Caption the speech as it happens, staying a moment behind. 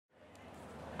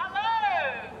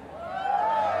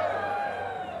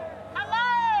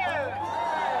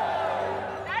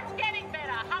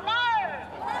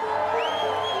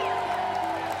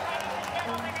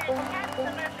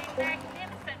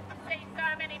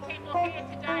people here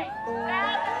today.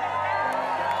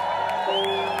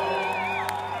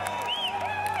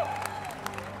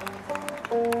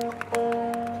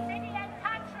 City and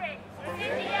country.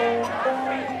 City and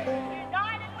country.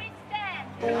 United we stand.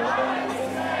 United we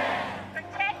stand.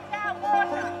 Protect our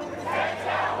water. Protect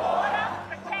our water.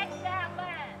 Protect our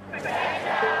land. Protect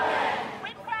our land.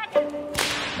 With brackets.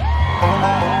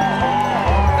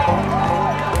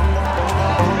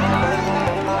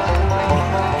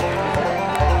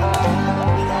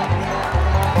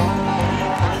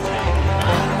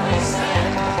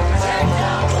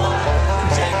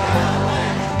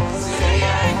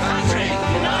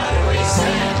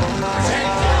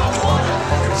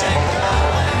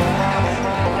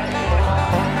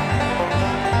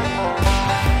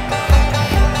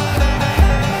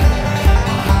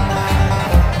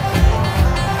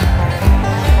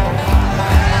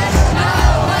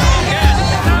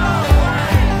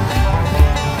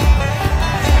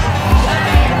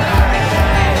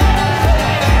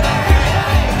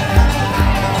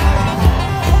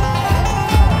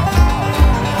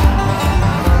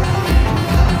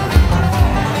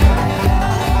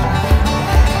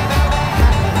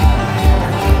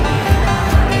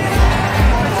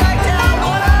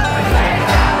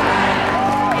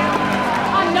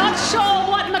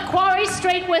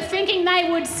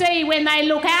 When they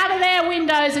look out of their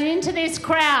windows and into this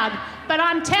crowd. But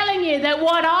I'm telling you that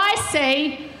what I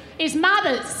see is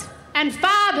mothers and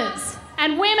fathers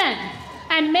and women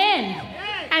and men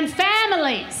and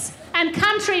families and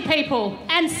country people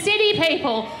and city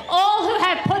people, all who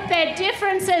have put their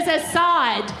differences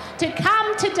aside to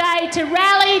come today to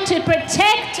rally to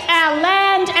protect our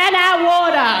land and our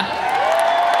water.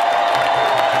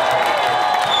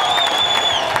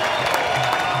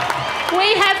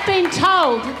 We have been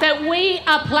told that we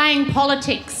are playing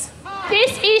politics.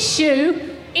 This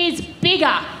issue is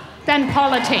bigger than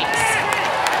politics.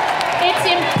 It's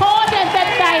important that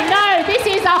they know this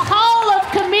is a whole of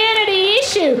community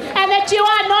issue and that you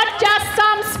are not just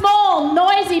some small,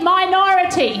 noisy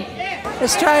minority.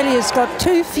 Australia's got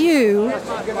too few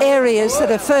areas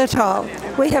that are fertile.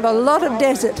 We have a lot of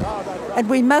desert and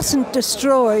we mustn't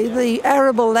destroy the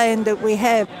arable land that we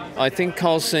have. I think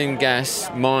coal seam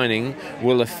gas mining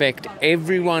will affect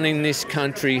everyone in this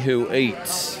country who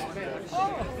eats.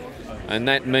 And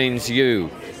that means you.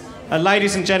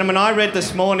 Ladies and gentlemen, I read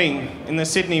this morning in the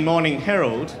Sydney Morning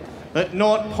Herald that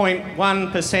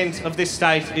 0.1% of this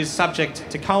state is subject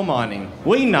to coal mining.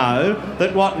 We know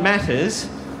that what matters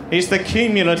is the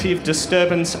cumulative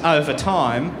disturbance over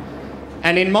time,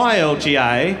 and in my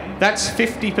LGA, that's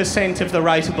 50% of the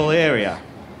rateable area.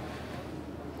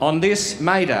 On this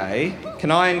May Day,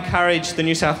 can I encourage the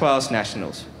New South Wales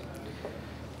Nationals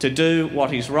to do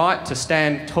what is right, to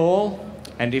stand tall,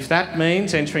 and if that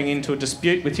means entering into a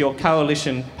dispute with your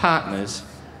coalition partners,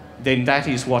 then that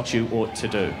is what you ought to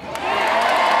do.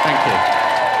 Thank you.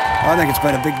 I think it's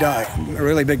been a big day, a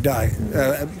really big day.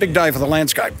 A big day for the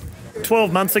landscape.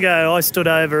 12 months ago, I stood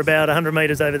over about 100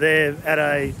 metres over there at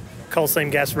a coal seam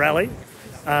gas rally.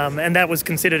 And that was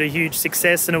considered a huge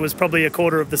success, and it was probably a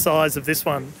quarter of the size of this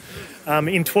one.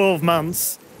 In 12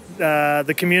 months,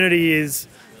 the community is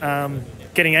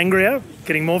getting angrier,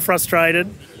 getting more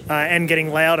frustrated, and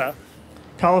getting louder.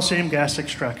 Coal seam gas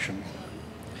extraction.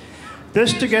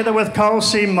 This, together with coal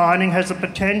seam mining, has the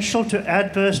potential to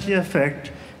adversely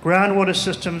affect groundwater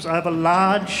systems over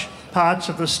large parts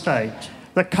of the state.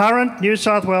 The current New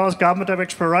South Wales Government of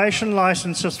Exploration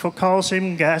licences for coal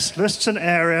seam gas lists an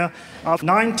area of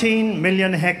 19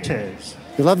 million hectares.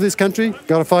 You love this country,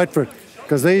 got to fight for it,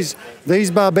 because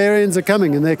these barbarians are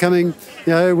coming, and they're coming,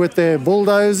 you know, with their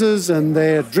bulldozers and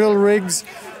their drill rigs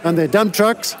and their dump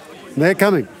trucks. They're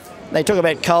coming. They talk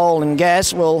about coal and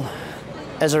gas. Well,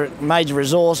 as a major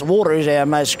resource, water is our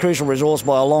most crucial resource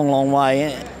by a long, long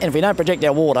way. And if we don't protect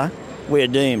our water, we're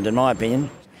doomed, in my opinion.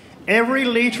 Every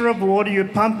litre of water you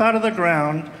pump out of the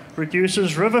ground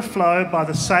reduces river flow by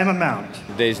the same amount.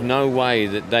 There's no way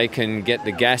that they can get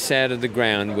the gas out of the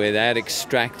ground without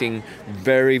extracting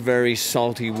very, very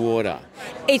salty water.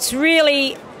 It's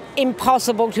really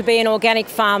impossible to be an organic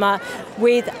farmer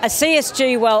with a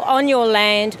CSG well on your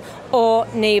land or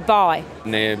nearby.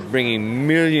 And they're bringing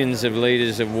millions of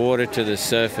litres of water to the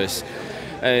surface.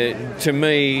 To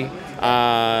me,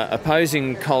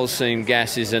 opposing coal seam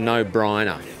gas is a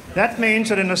no-brainer. That means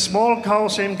that in a small coal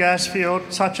seam gas field,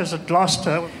 such as at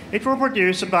Gloucester, it will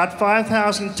produce about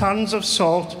 5,000 tonnes of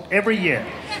salt every year.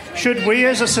 Should we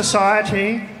as a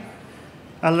society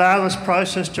allow this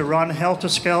process to run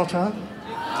helter-skelter?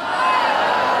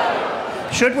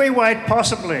 Should we wait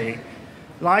possibly,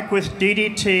 like with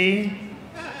DDT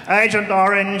Agent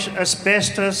Orange,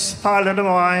 asbestos,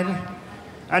 thalidomide,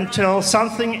 until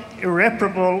something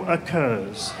irreparable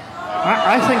occurs?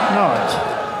 I think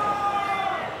not.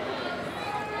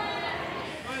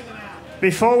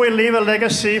 Before we leave a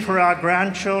legacy for our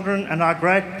grandchildren and our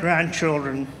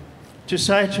great-grandchildren to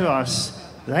say to us,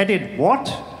 they did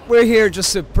what? We're here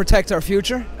just to protect our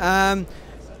future.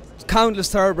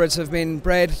 Countless thoroughbreds have been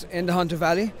bred in the Hunter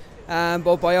Valley,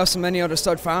 both by us and many other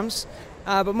stud farms.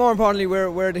 But more importantly,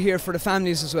 we're here for the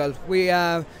families as well. We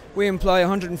employ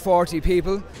 140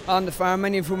 people on the farm,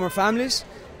 many of whom are families.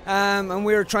 And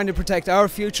we're trying to protect our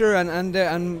future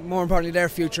and more importantly their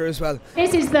future as well.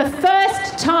 This is the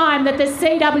first time that the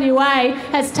CWA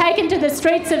has taken to the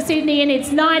streets of Sydney in its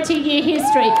 90-year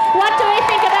history. What do we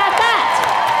think about that?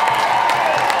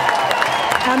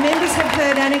 Our members have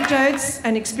heard anecdotes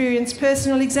and experienced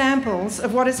personal examples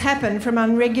of what has happened from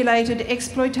unregulated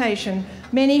exploitation.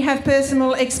 Many have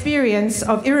personal experience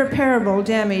of irreparable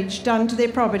damage done to their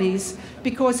properties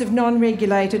because of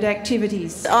non-regulated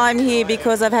activities. I'm here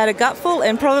because I've had a gutful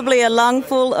and probably a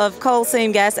lungful of coal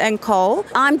seam gas and coal.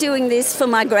 I'm doing this for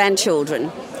my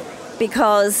grandchildren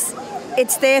because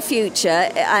it's their future.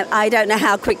 I don't know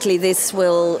how quickly this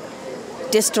will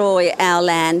destroy our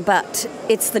land, but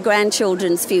it's the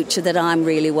grandchildren's future that I'm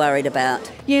really worried about.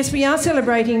 Yes, we are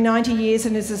celebrating 90 years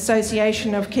as an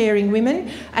association of caring women,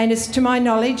 and as to my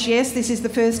knowledge, yes, this is the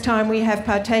first time we have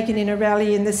partaken in a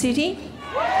rally in the city.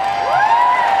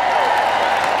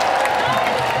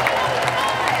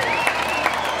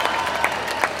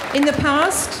 In the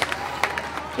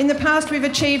past we've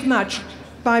achieved much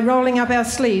by rolling up our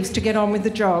sleeves to get on with the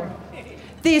job.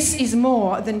 This is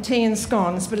more than tea and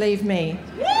scones, believe me.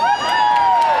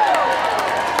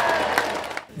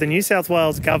 The New South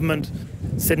Wales government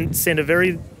sent a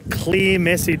very clear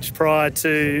message prior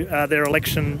to their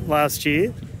election last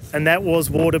year, and that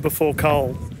was water before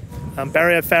coal.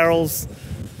 Barry O'Farrell's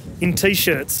in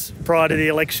T-shirts prior to the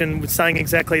election was saying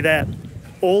exactly that.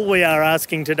 All we are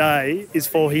asking today is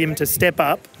for him to step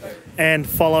up and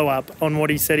follow up on what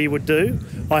he said he would do.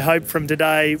 I hope from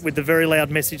today, with the very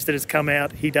loud message that has come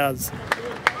out, he does.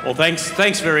 Well,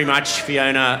 thanks very much,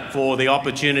 Fiona, for the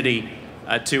opportunity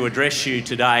to address you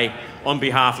today on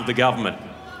behalf of the government.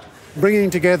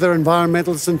 Bringing together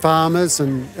environmentalists and farmers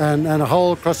and a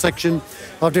whole cross-section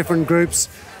of different groups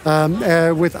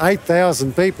with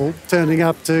 8,000 people turning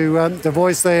up to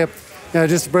voice their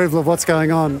disapproval of what's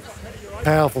going on.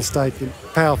 Powerful statement,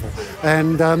 powerful.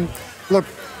 And look,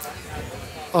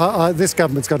 this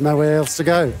government's got nowhere else to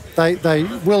go. They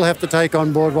will have to take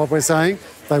on board what we're saying.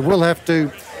 They will have to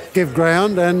give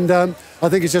ground, and I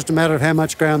think it's just a matter of how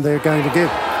much ground they're going to give.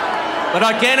 But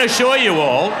I can assure you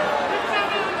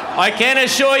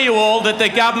all that the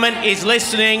government is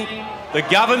listening. The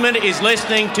government is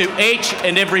listening to each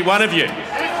and every one of you.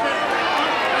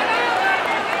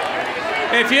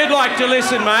 If you'd like to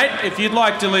listen, mate, if you'd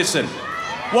like to listen.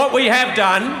 What we have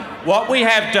done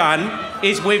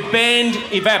is we've banned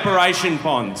evaporation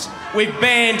ponds. We've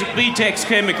banned BTEX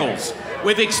chemicals.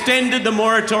 We've extended the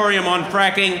moratorium on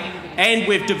fracking, and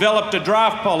we've developed a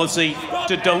draft policy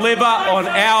to deliver on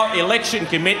our election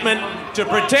commitment to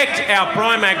protect our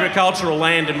prime agricultural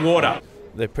land and water.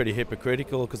 They're pretty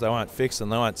hypocritical because they won't fix it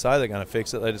and they won't say they're going to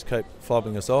fix it. They just keep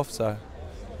fobbing us off. So,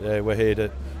 yeah, we're here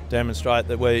to demonstrate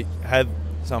that we have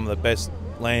some of the best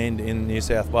land in New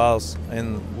South Wales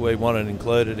and we want it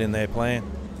included in their plan.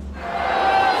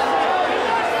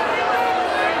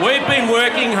 We've been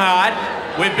working hard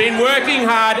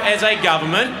as a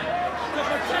government,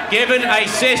 given a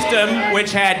system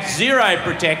which had zero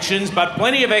protections but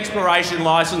plenty of exploration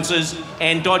licences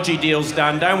and dodgy deals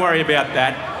done. Don't worry about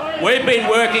that. We've been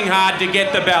working hard to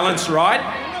get the balance right.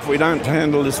 If we don't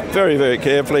handle this very, very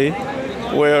carefully,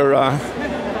 we'll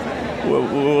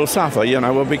suffer.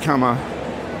 We'll become a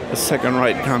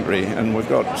second-rate country, and we've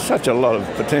got such a lot of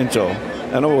potential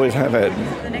and always have had.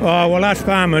 Oh, well, us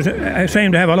farmers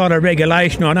seem to have a lot of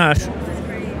regulation on us,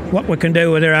 what we can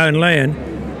do with our own land.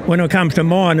 When it comes to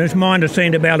miners seem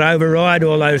to be able to override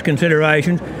all those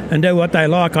considerations and do what they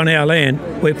like on our land.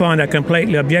 We find that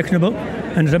completely objectionable,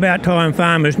 and it's about time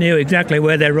farmers knew exactly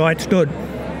where their rights stood.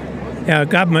 Our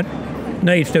government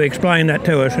needs to explain that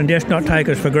to us and just not take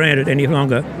us for granted any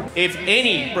longer. If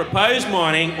any proposed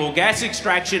mining or gas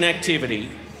extraction activity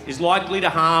is likely to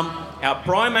harm our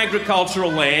prime agricultural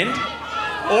land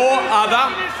or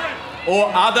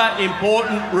other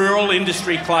important rural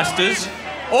industry clusters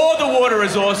or the water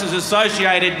resources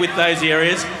associated with those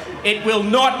areas, it will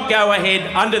not go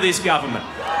ahead under this government.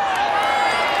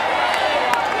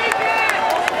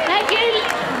 Thank you.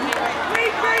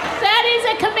 That is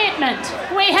a commitment.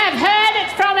 We have heard it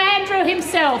from Andrew through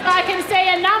himself. I can see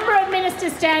a number of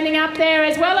ministers standing up there,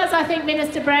 as well as I think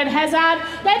Minister Brad Hazzard.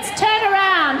 Let's turn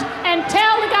around and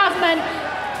tell the government,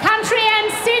 country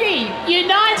and city,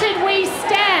 united we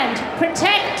stand.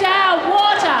 Protect our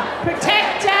water,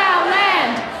 protect our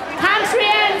land. Country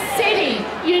and city,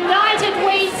 united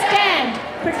we stand.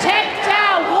 Protect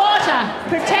our water,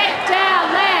 protect our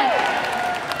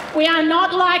land. We are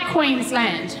not like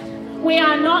Queensland. We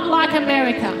are not like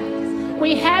America.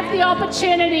 We have the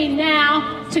opportunity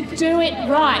now to do it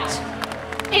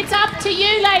right. It's up to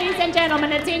you, ladies and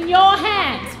gentlemen. It's in your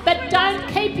hands. But don't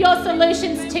keep your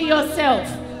solutions to yourself.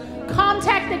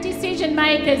 Contact the decision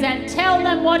makers and tell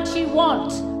them what you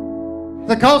want.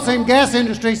 The coal seam gas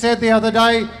industry said the other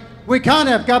day, we can't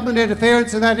have government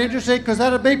interference in that industry because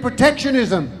that'd be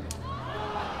protectionism.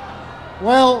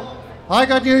 Well, I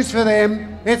got news for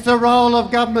them. It's the role of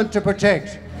government to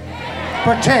protect.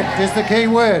 Protect is the key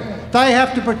word. They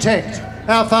have to protect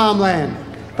our farmland.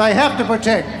 They have to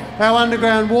protect our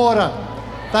underground water.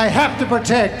 They have to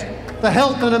protect the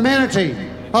health and amenity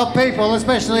of people,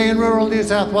 especially in rural New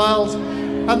South Wales.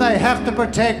 And they have to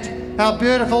protect our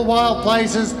beautiful wild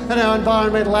places and our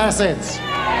environmental assets.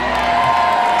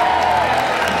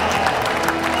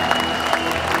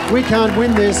 We can't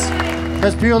win this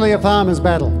as purely a farmer's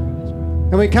battle.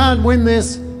 And we can't win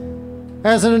this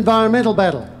as an environmental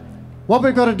battle. What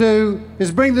we've got to do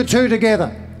is bring the two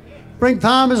together. Bring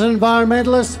farmers and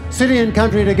environmentalists, city and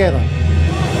country together.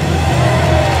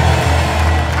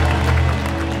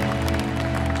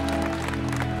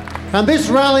 And this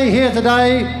rally here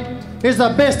today is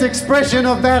the best expression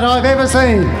of that I've ever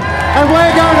seen. And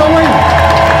we're going to win.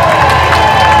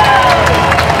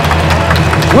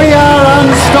 We are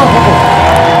unstoppable.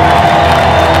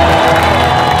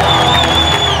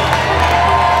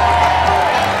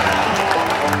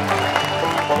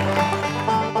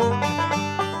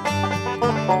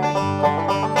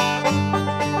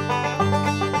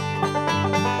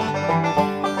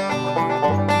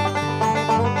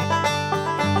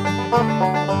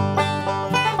 Thank you.